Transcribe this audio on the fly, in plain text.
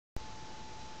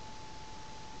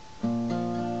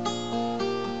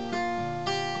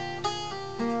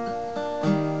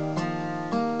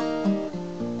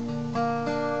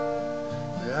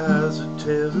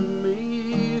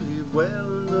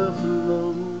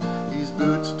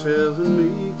voice telling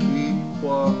me keep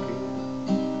walking.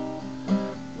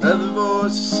 Another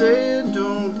voice is saying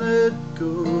don't let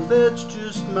go. That's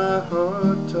just my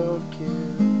heart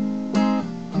talking.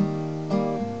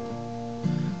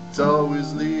 It's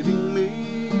always leading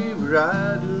me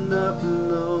right and up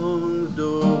along the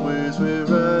doorways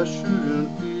where I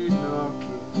shouldn't be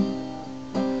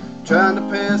knocking, trying to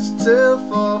pass itself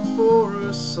off for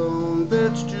a song.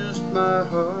 That's just my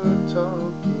heart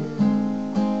talking.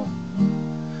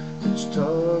 It's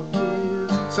talking.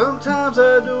 Sometimes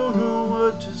I don't know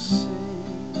what to say.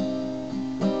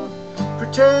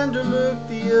 Pretend to look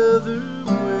the other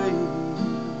way.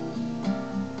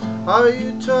 Are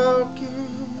you talking?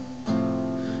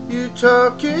 You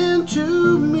talking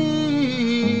to me?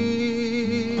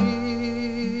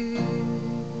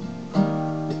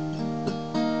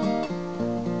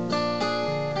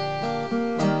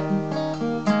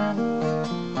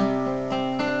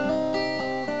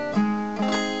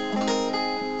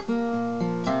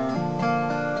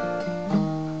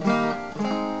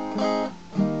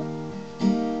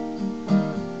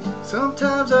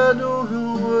 Sometimes I don't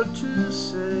know what to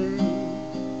say.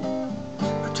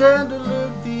 Pretend to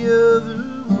look the other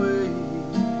way.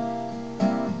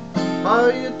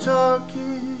 Are you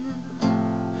talking?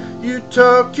 You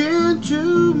talking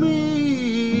to me?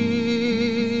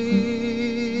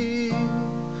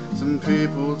 Some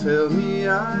people tell me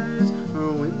eyes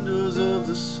are windows of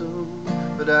the soul,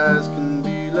 but eyes can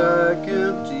be like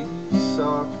empty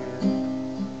sockets.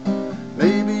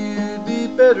 Maybe you'd be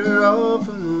better off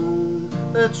alone.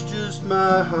 That's just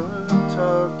my heart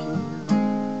talking.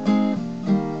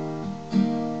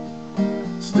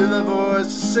 Still a voice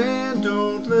is saying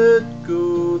don't let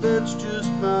go. That's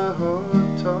just my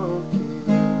heart talking.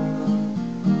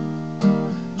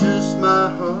 Just my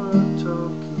heart.